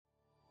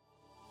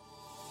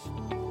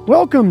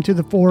Welcome to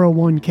the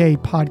 401k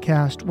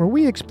podcast, where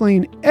we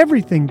explain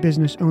everything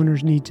business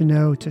owners need to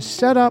know to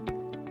set up,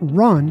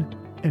 run,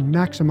 and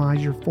maximize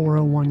your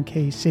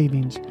 401k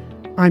savings.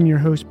 I'm your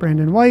host,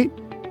 Brandon White.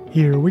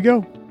 Here we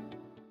go.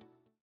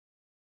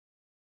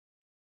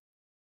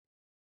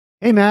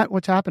 Hey, Matt,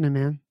 what's happening,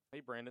 man?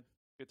 Hey, Brandon.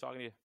 Good talking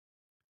to you.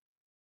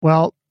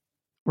 Well,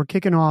 we're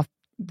kicking off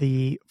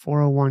the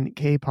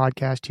 401k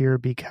podcast here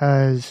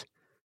because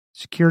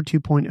Secure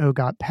 2.0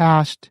 got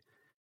passed.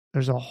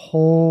 There's a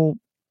whole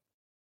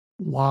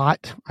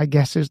lot, I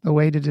guess is the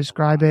way to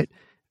describe it.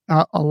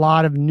 A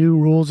lot of new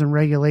rules and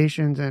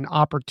regulations and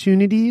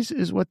opportunities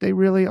is what they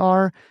really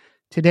are.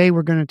 Today,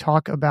 we're going to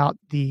talk about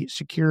the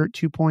Secure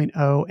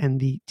 2.0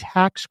 and the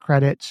tax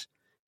credits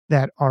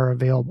that are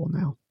available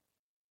now.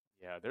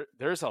 Yeah,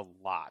 there's a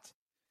lot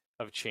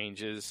of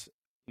changes.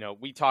 You know,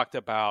 we talked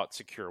about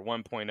Secure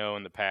 1.0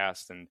 in the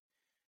past, and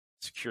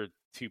Secure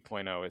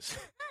 2.0 is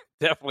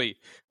definitely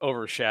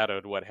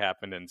overshadowed what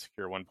happened in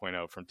Secure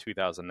 1.0 from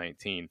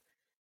 2019.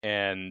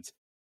 And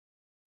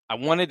I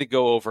wanted to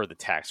go over the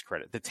tax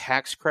credit. The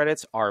tax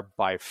credits are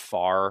by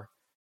far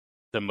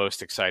the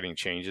most exciting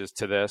changes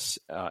to this.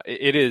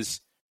 It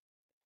is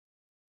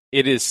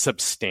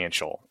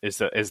substantial, is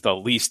the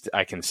least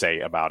I can say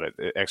about it,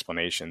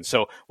 explanation.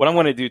 So what I'm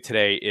going to do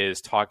today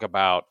is talk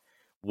about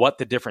what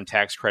the different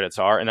tax credits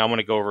are, and I want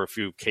to go over a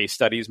few case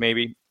studies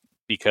maybe,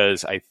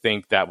 because I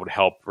think that would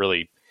help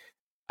really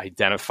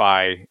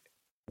identify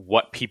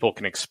what people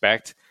can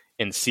expect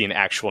and see an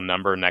actual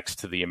number next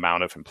to the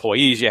amount of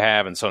employees you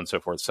have and so on and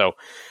so forth. So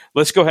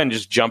let's go ahead and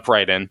just jump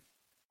right in.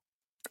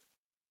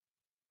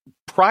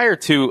 I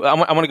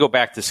want to go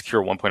back to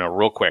Secure 1.0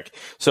 real quick.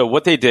 So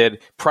what they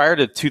did prior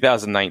to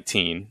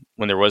 2019,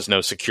 when there was no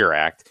Secure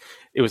Act,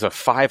 it was a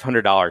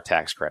 $500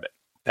 tax credit.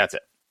 That's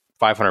it,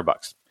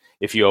 $500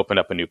 if you open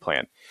up a new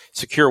plan.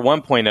 Secure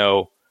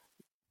 1.0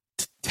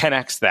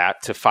 10x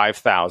that to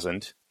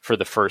 $5,000 for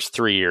the first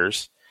 3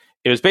 years.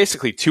 It was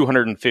basically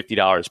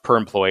 $250 per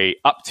employee,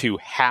 up to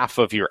half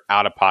of your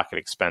out-of-pocket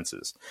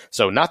expenses.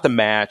 So not the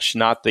match,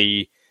 not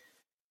the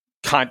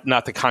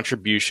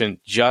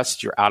contribution,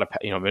 just your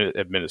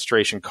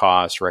administration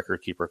costs,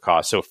 record keeper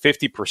costs. So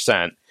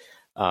 50%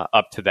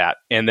 up to that.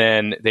 And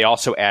then they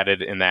also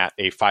added in that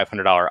a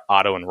 $500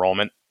 auto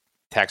enrollment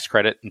tax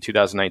credit in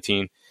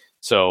 2019.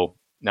 So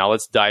now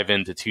let's dive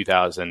into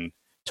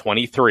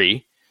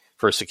 2023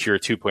 for Secure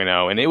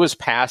 2.0. And it was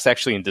passed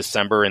actually in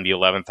December in the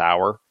 11th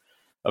hour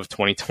of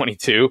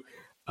 2022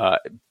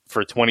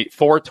 for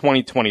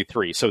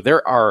 2023. So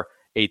there are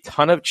a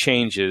ton of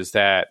changes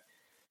that,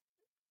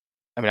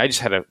 I mean, I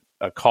just had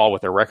a call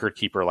with a record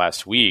keeper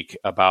last week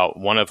about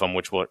one of them,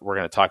 which we're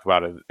going to talk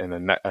about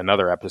in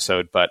another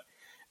episode, but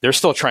they're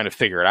still trying to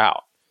figure it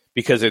out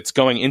because it's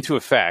going into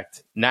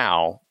effect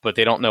now, but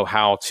they don't know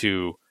how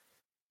to,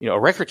 a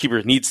record keeper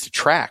needs to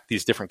track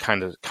these different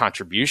kind of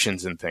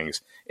contributions and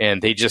things.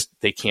 And they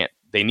can't.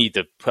 They need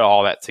to put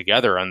all that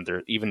together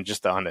under even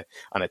just on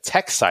a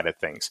tech side of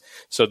things.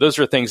 So those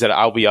are things that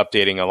I'll be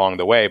updating along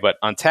the way. But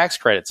on tax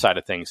credit side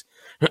of things,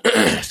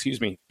 excuse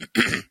me,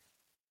 the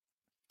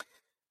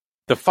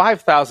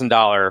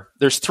 $5,000,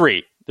 there's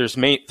three. There's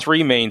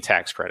three main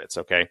tax credits,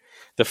 okay?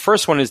 The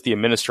first one is the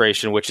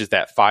administration, which is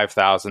that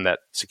 $5,000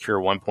 that Secure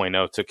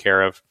 1.0 took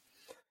care of.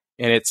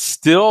 And it's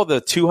still the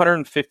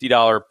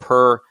 $250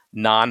 per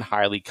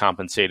non-highly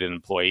compensated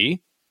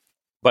employee,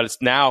 but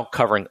it's now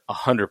covering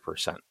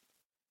 100%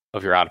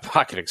 of your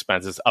out-of-pocket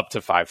expenses up to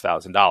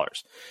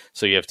 $5,000.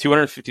 So you have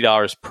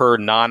 $250 per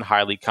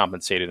non-highly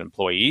compensated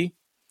employee,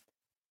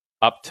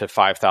 up to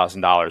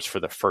 $5,000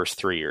 for the first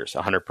 3 years,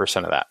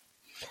 100% of that.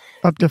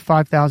 Up to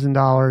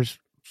 $5,000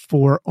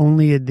 for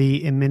only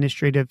the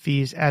administrative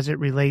fees as it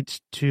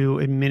relates to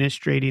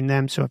administrating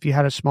them. So if you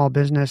had a small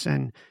business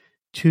and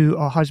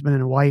a husband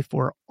and a wife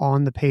were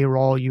on the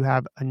payroll, you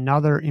have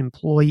another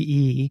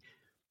employee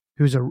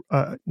who's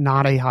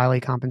not a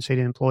highly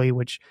compensated employee,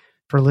 which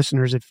for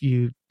listeners, if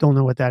you don't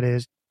know what that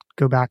is,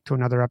 go back to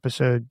another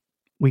episode.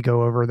 We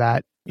go over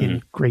that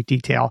in great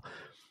detail.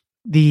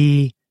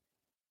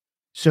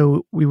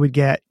 So we would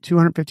get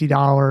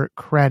 $250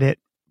 credit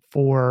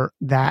for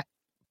that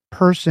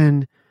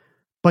person,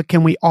 but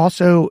can we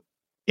also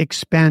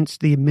expense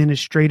the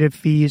administrative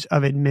fees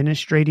of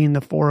administrating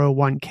the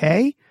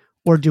 401k,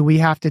 or do we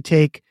have to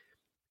take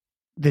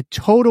the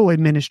total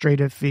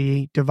administrative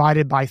fee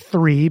divided by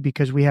 3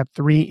 because we have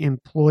 3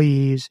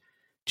 employees,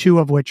 2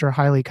 of which are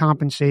highly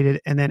compensated,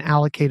 and then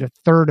allocate a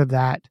third of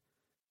that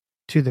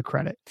to the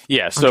credit?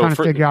 Yeah, so I'm trying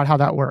to figure out how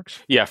that works.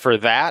 Yeah, for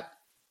that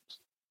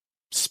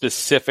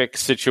specific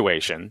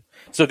situation.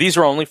 So these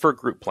are only for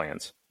group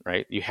plans,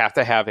 right? You have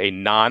to have a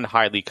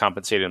non-highly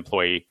compensated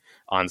employee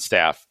on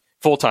staff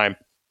full-time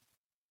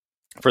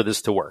for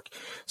this to work.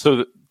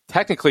 So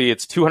technically,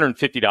 it's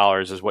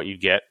 $250 is what you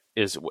get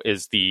is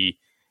the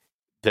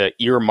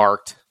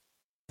earmarked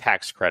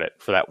tax credit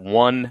for that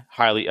one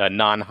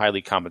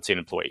non-highly compensated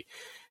employee.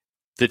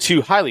 The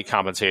 2 highly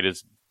compensated,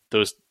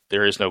 there's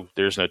no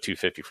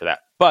 $250 for that,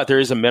 but there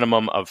is a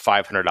minimum of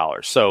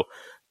 $500. So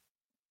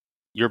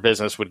your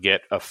business would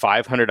get a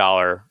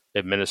 $500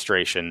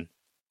 administration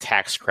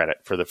tax credit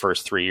for the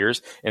first 3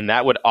 years, and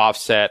that would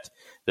offset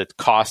the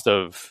cost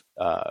of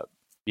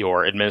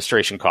your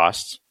administration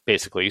costs,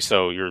 basically.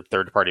 So your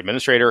third-party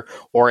administrator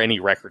or any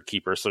record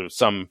keeper. So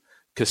some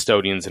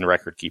custodians and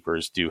record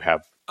keepers do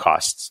have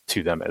costs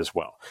to them as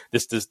well.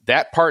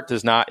 That part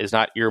is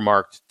not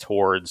earmarked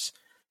towards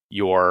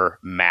your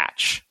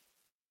match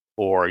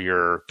or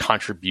your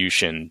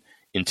contribution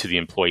into the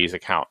employee's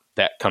account.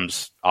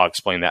 I'll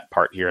explain that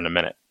part here in a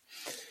minute.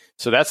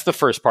 So that's the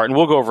first part, and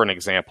we'll go over an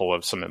example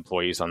of some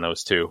employees on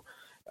those too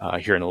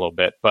here in a little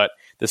bit. But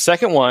the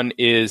second one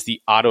is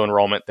the auto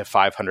enrollment, the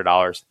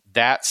 $500.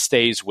 That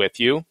stays with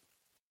you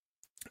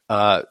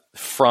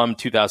from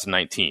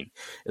 2019.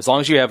 As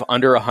long as you have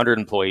under 100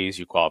 employees,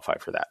 you qualify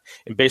for that.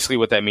 And basically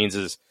what that means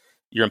is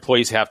your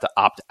employees have to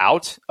opt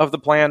out of the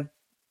plan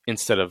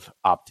instead of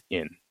opt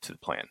in to the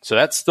plan. So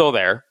that's still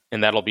there,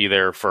 and that'll be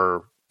there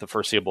for the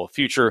foreseeable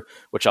future,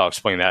 which I'll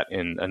explain that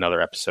in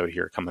another episode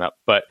here coming up.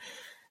 But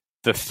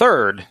the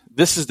third,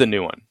 this is the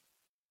new one.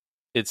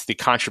 It's the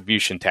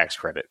contribution tax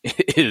credit.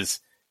 It is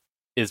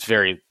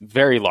very,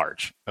 very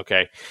large.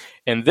 Okay.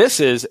 And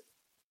this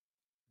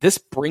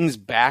brings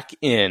back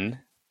in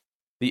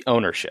the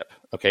ownership.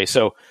 Okay.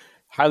 So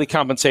highly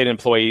compensated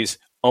employees,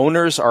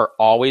 owners are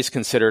always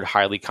considered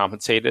highly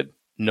compensated,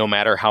 no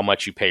matter how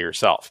much you pay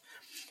yourself.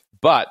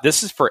 But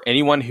this is for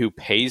anyone who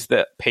pays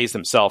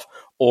themselves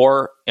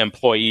or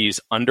employees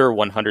under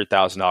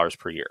 $100,000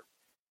 per year.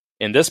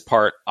 And this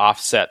part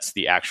offsets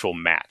the actual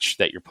match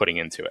that you're putting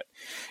into it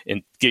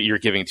and you're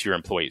giving to your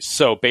employees.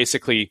 So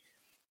basically,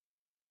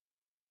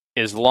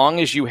 as long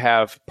as you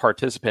have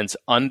participants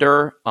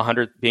under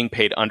 100 being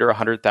paid under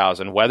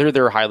 100,000, whether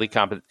they're highly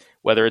competent,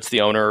 whether it's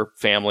the owner,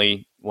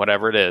 family,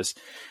 whatever it is,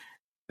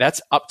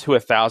 that's up to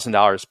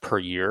 $1,000 per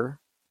year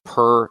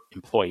per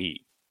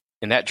employee.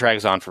 And that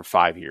drags on for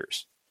 5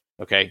 years.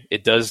 Okay.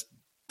 It does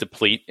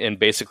deplete. And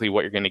basically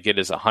what you're going to get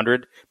is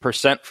 100%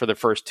 for the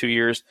first 2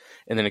 years.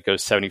 And then it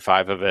goes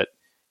 75 of it,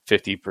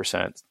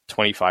 50%,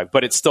 25,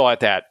 but it's still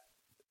at that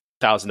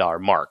 $1,000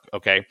 mark.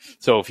 Okay.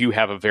 So if you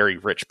have a very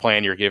rich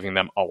plan, you're giving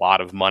them a lot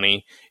of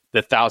money,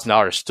 the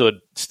 $1,000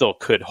 still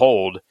could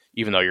hold,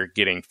 even though you're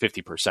getting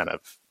 50%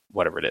 of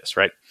whatever it is.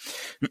 Right.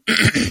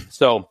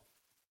 So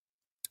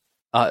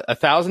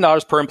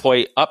 $1,000 per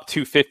employee up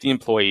to 50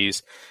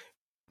 employees.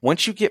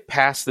 Once you get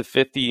past the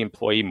 50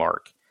 employee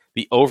mark,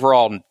 the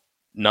overall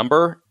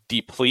number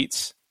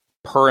depletes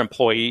per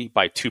employee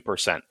by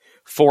 2%.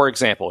 For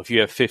example, if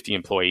you have 50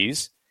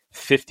 employees,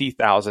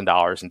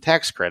 $50,000 in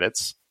tax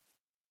credits,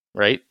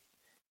 right?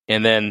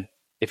 And then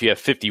if you have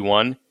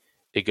 51,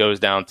 it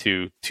goes down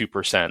to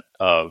 2%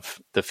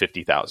 of the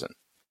 50,000.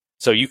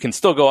 So you can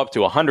still go up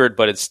to 100,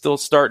 but it's still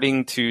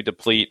starting to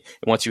deplete.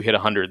 And once you hit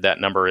 100,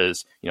 that number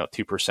is,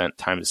 2%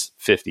 times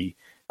 50,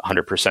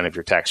 100% of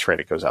your tax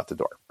credit goes out the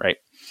door, right?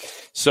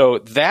 So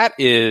that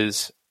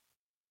is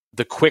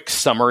the quick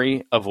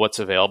summary of what's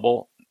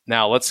available.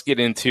 Now let's get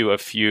into a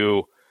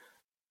few.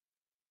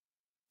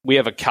 We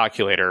have a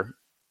calculator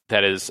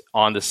that is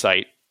on the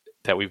site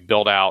that we've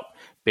built out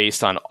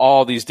based on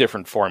all these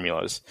different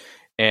formulas.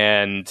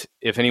 And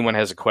if anyone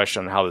has a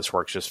question on how this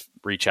works, just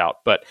reach out.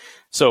 But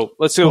so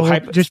let's do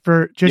just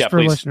for please.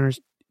 Listeners,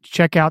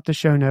 check out the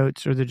show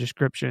notes or the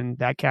description.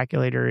 That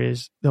calculator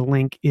the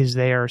link is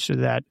there so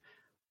that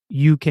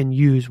you can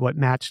use what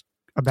Matt's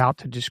about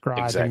to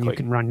describe. Exactly. And you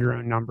can run your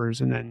own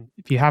numbers. And then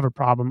if you have a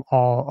problem,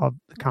 all of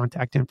the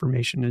contact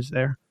information is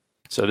there.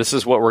 So this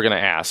is what we're going to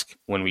ask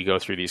when we go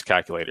through these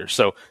calculators.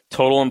 So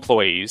total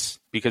employees,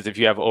 because if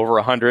you have over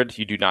 100,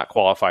 you do not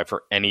qualify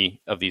for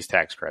any of these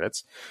tax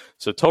credits.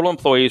 So total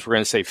employees, we're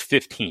going to say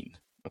 15.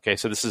 Okay,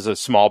 so this is a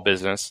small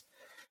business.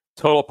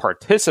 Total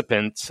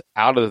participants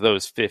out of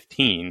those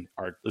 15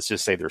 are, let's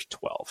just say there's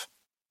 12.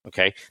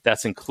 Okay,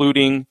 that's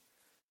including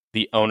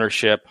the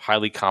ownership,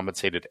 highly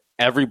compensated,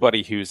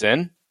 everybody who's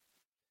in.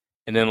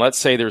 And then let's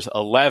say there's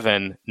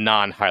 11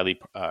 non-highly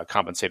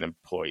compensated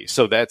employees.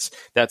 So that's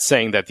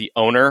saying that the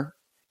owner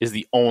is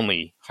the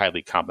only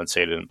highly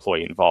compensated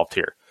employee involved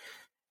here.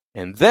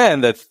 And then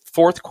the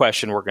fourth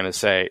question we're going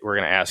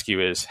to ask you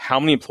is how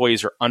many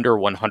employees are under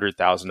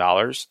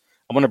 $100,000?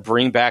 I'm going to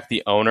bring back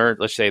the owner.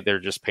 Let's say they're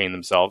just paying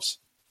themselves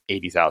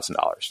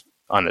 $80,000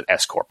 on an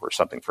S Corp or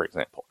something, for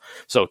example.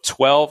 So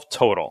 12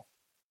 total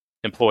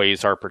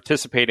employees are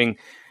participating,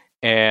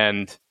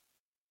 and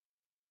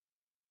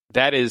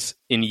that is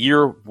in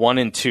year 1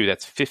 and 2,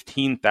 that's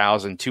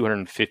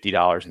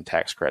 $15,250 in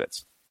tax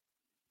credits.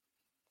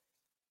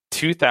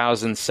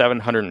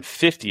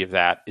 $2,750 of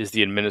that is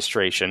the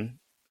administration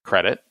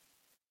credit.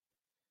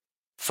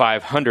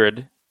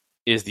 $500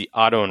 is the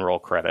auto enroll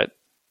credit.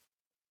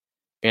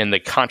 And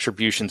the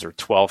contributions are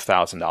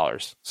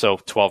 $12,000. So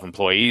 12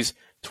 employees,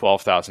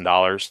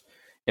 $12,000.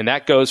 And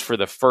that goes for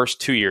the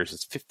first 2 years.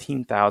 It's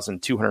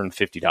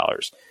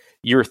 $15,250.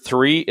 Year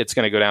 3, it's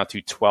going to go down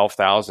to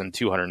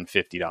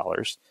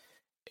 $12,250.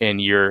 In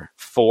year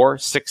 4,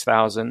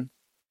 $6,000.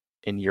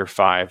 In year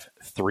 5,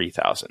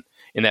 $3,000.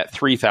 And that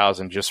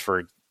 $3,000,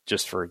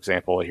 just for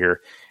example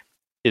here,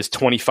 is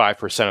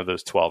 25% of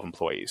those 12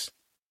 employees,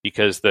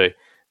 because the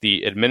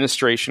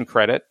administration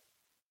credit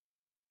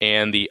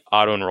and the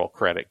auto enroll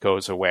credit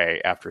goes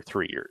away after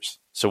 3 years.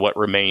 So what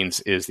remains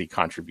is the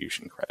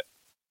contribution credit.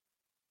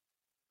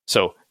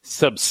 So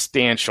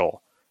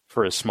substantial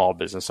for a small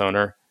business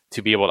owner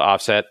to be able to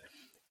offset.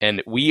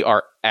 And we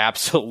are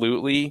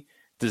absolutely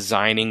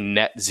designing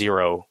net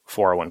zero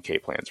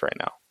 401k plans right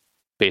now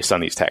based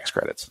on these tax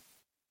credits.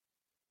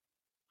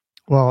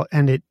 Well,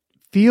 and it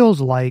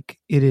feels like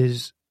it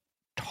is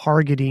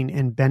targeting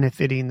and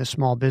benefiting the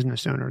small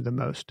business owner the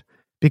most,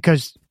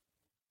 because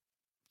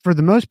for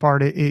the most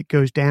part, it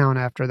goes down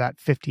after that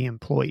 50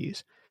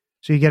 employees.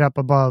 So you get up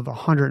above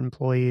 100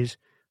 employees.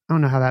 I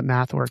don't know how that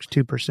math works,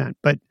 2%,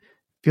 but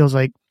feels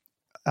like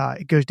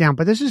it goes down.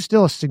 But this is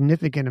still a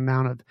significant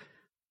amount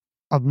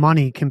of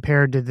money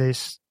compared to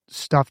this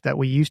stuff that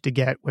we used to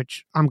get,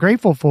 which I'm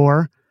grateful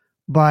for,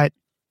 but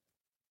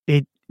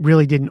it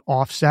really didn't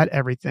offset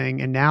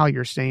everything. And now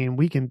you're saying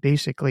we can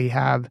basically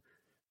have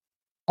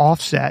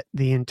offset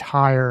the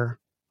entire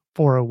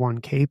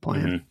 401k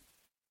plan.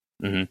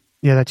 Mm-hmm. Mm-hmm.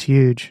 Yeah, that's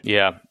huge.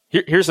 Yeah.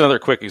 Here's another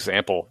quick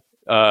example.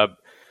 I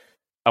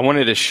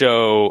wanted to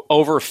show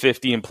over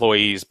 50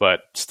 employees,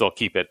 but still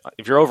keep it.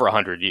 If you're over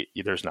 100,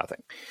 there's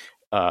nothing.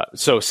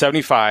 So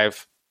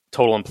 75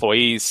 total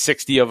employees,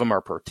 60 of them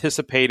are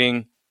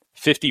participating,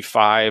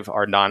 55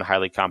 are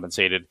non-highly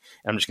compensated.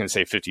 I'm just going to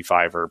say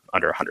 55 are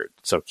under 100.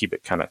 So keep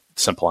it kind of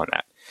simple on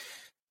that.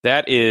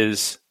 That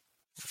is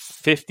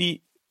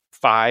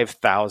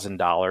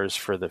 $55,000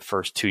 for the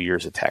first 2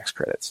 years of tax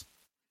credits.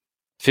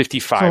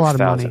 $55,000. That's a lot of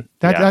money.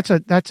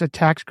 That's a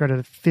tax credit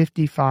of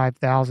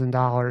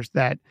 $55,000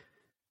 that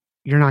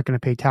you're not going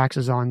to pay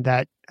taxes on.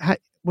 That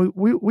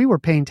we were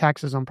paying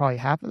taxes on probably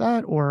half of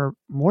that or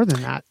more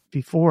than that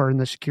before in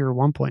the Secure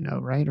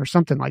 1.0, right? Or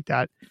something like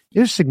that. It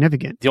was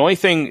significant. The only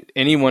thing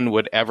anyone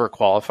would ever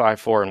qualify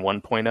for in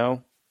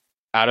 1.0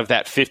 out of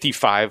that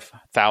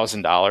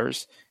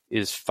 $55,000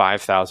 is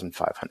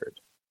 $5,500.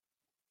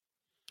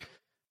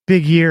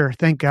 Big year.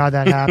 Thank God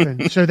that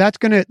happened. So that's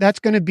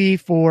gonna be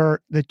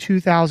for the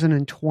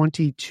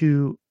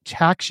 2022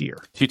 tax year.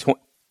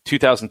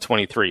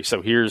 2023.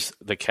 So here's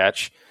the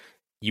catch.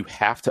 You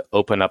have to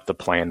open up the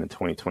plan in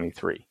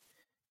 2023.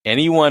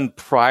 Anyone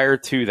prior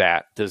to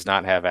that does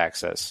not have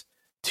access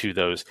to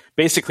those,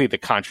 basically the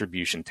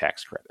contribution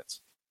tax credits.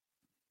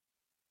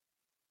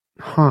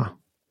 Huh.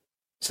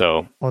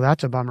 So, well,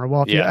 that's a bummer.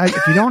 Well,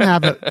 if you don't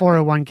have a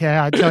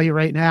 401k, I tell you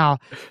right now,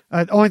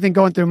 the only thing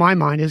going through my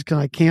mind is, can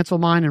I cancel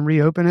mine and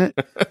reopen it?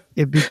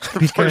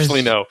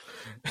 Unfortunately, no.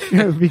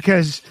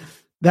 Because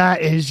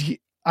that is,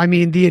 I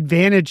mean, the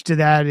advantage to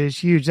that is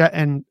huge.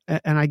 And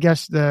I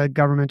guess the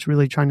government's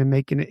really trying to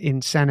make an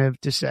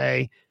incentive to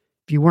say,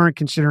 if you weren't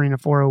considering a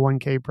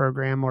 401k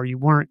program, or you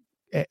weren't,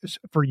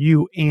 for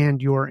you and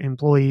your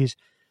employees,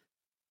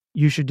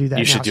 you should do that.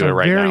 You should do it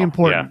right now. Very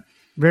important. Yeah.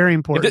 Very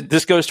important.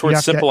 This goes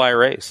towards simple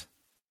IRAs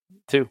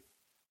too.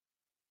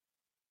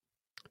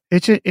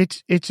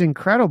 It's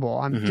incredible.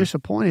 I'm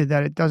disappointed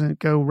that it doesn't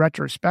go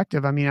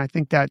retrospective. I mean, I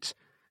think that's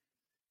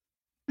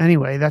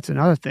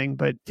another thing.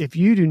 But if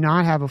you do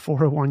not have a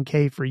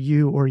 401k for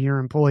you or your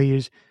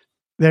employees,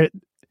 that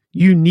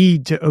you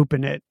need to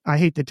open it. I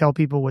hate to tell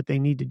people what they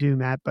need to do,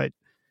 Matt, but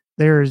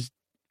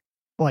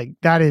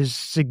that is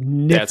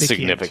significant. That's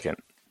significant.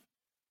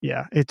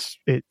 Yeah, it's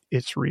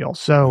real.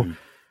 So.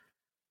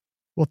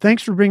 Well,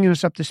 thanks for bringing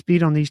us up to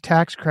speed on these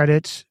tax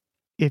credits.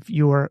 If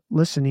you're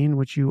listening,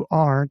 which you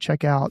are,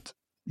 check out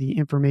the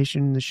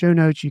information in the show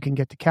notes. You can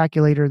get the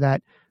calculator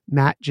that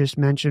Matt just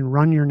mentioned.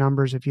 Run your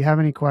numbers. If you have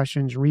any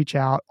questions, reach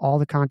out. All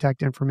the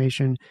contact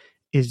information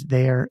is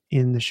there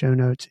in the show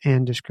notes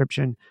and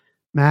description.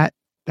 Matt,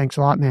 thanks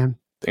a lot, man.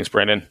 Thanks,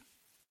 Brandon.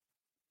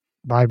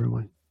 Bye,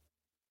 everyone.